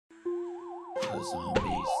The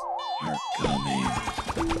zombies are coming.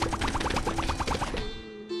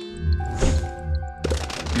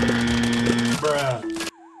 Bruh.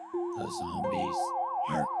 The zombies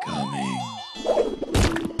are coming.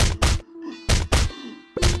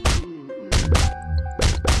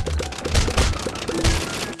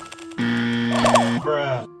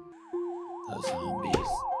 Bruh. The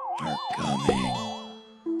zombies are coming.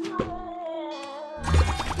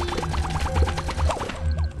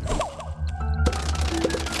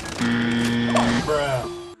 Bruh.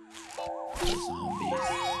 The zombies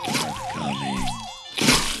are coming.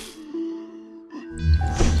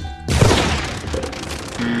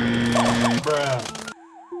 Bruh.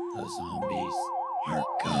 The zombies are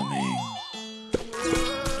coming.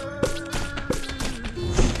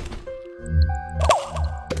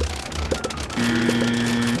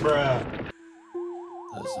 Bruh.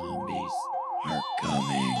 The zombies are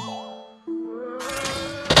coming.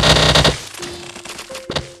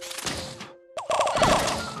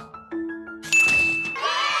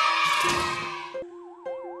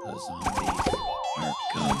 The zombies are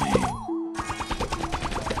coming.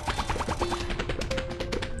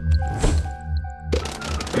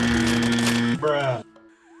 Bruh.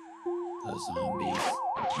 The zombies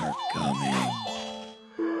are coming.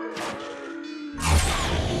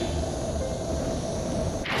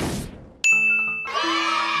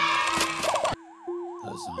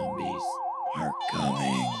 The zombies are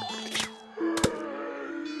coming.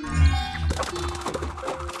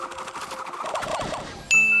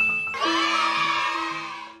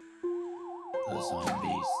 The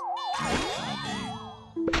zombies are coming.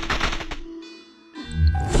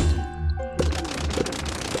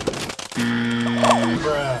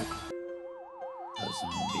 Bruh. The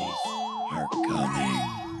zombies are coming.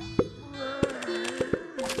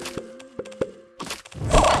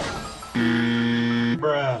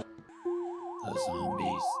 Bruh. The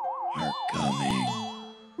zombies are coming.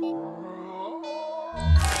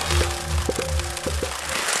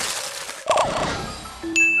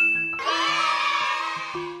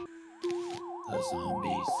 The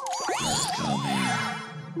zombies are coming.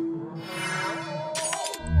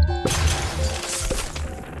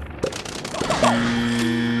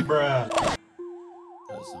 Bruh.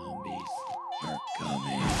 The zombies are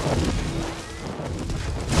coming.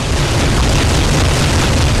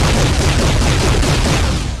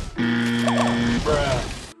 Bruh.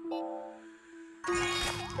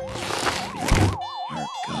 Are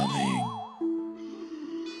coming.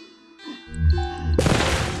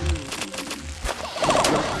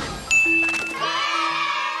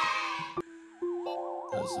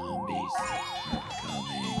 The zombies are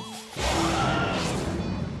coming.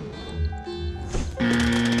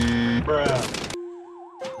 Bruh.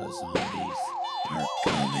 The zombies are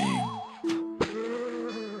coming.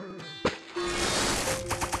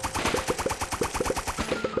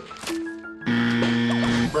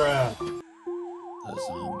 Bruh. The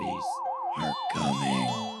zombies are coming.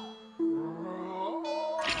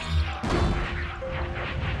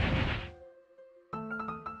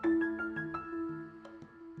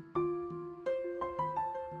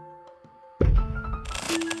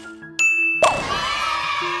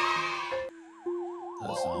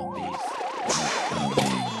 The zombies are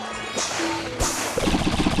coming.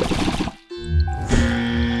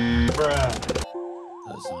 Bruh.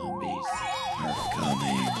 The zombies are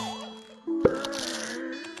coming.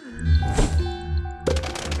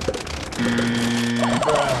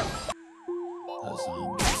 Bruh. The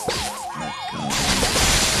zombies are coming.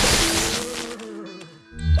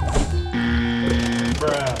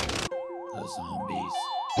 Bruh. The zombies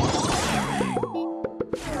are coming.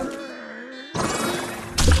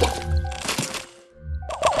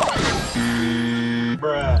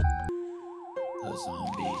 Bruh. The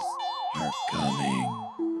zombies are coming.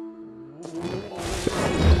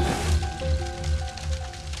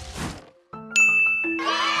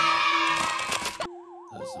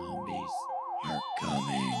 The zombies are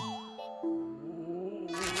coming.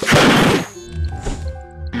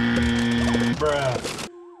 Bruh.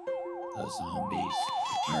 The zombies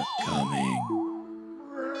are coming.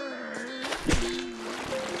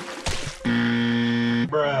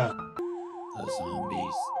 Bruh. The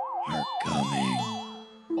zombies are coming.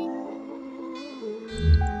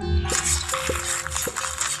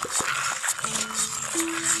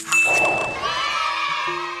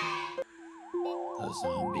 The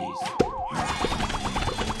zombies are coming.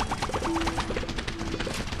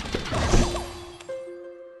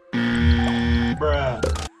 Bruh.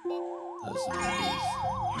 The zombies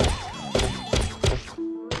are coming.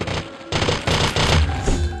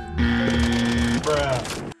 Bruh.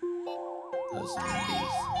 The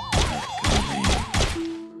zombies are coming.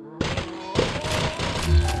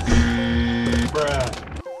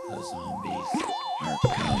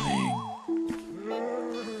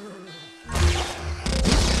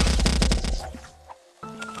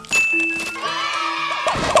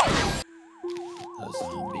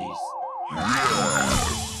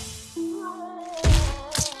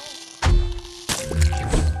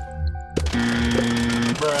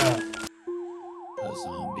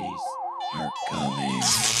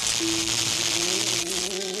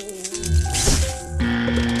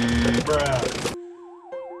 Bruh.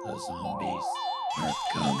 The zombies are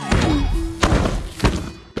coming.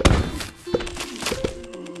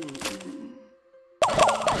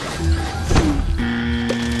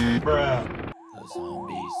 Bruh. The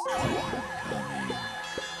zombies are coming.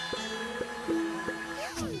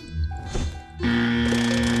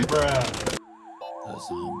 Bruh. The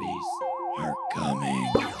zombies are coming.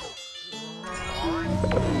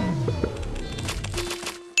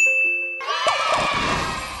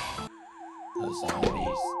 The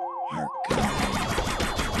zombies are coming.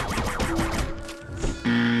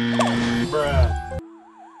 Bruh.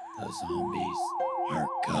 The zombies are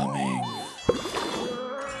coming.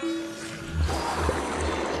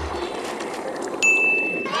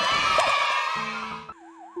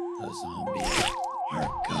 The zombies are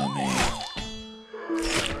coming.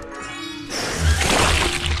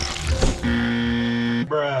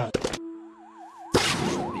 Bruh. The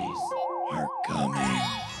zombies are coming.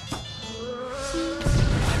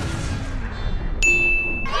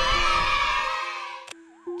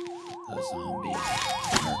 The zombies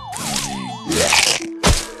are coming.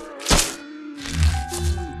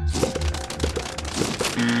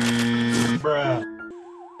 Bruh.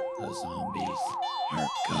 The zombies are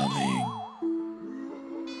coming.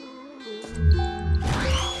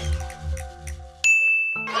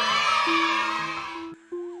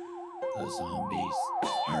 The zombies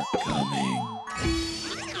are coming.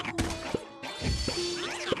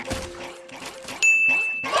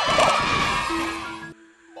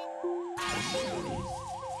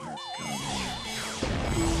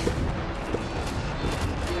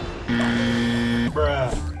 Bruh.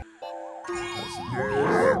 The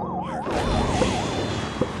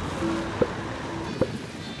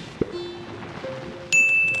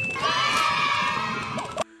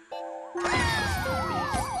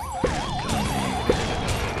zombies are coming.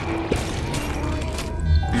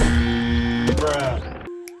 Bruh.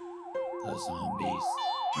 The zombies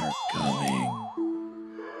are coming.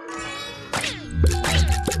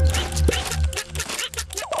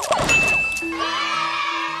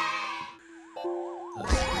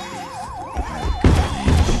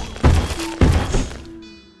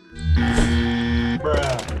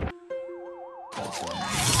 Bruh. The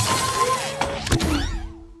zombies.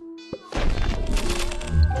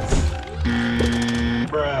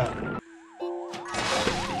 Bruh.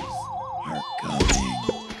 Are coming.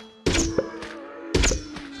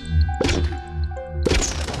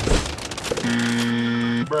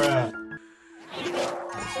 Bruh.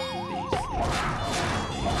 The zombies are coming.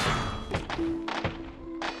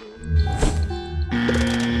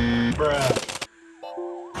 Bruh.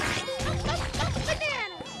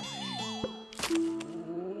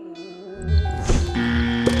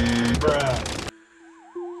 Bruh.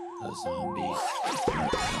 The zombies are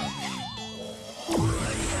coming.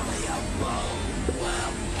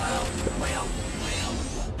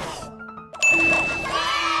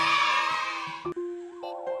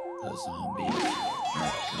 The zombies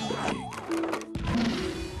are coming.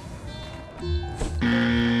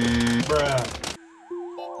 Bruh.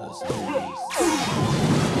 The zombies.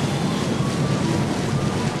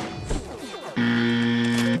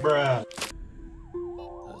 Bruh.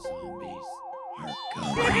 The zombies are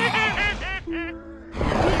coming.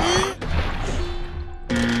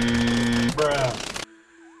 Bruh.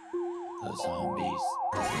 The zombies.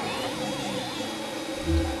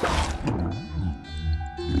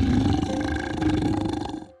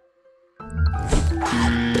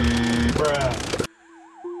 Bruh.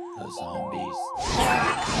 The zombies.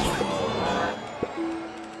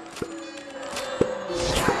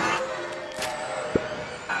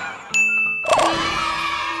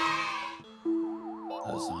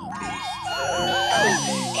 The zombies are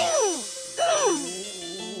coming.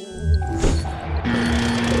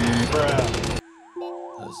 Bruh.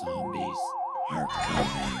 The zombies are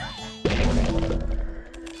coming.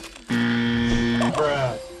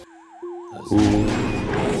 Bruh. The zombies.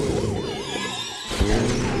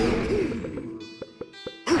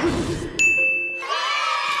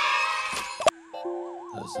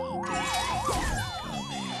 The zombies are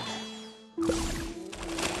coming.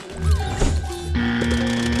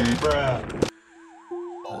 Bruh.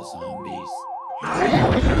 The zombies are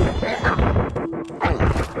coming.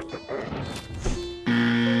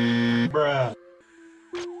 Bruh.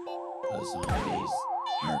 The zombies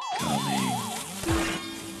are coming.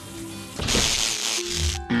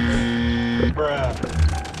 Bruh.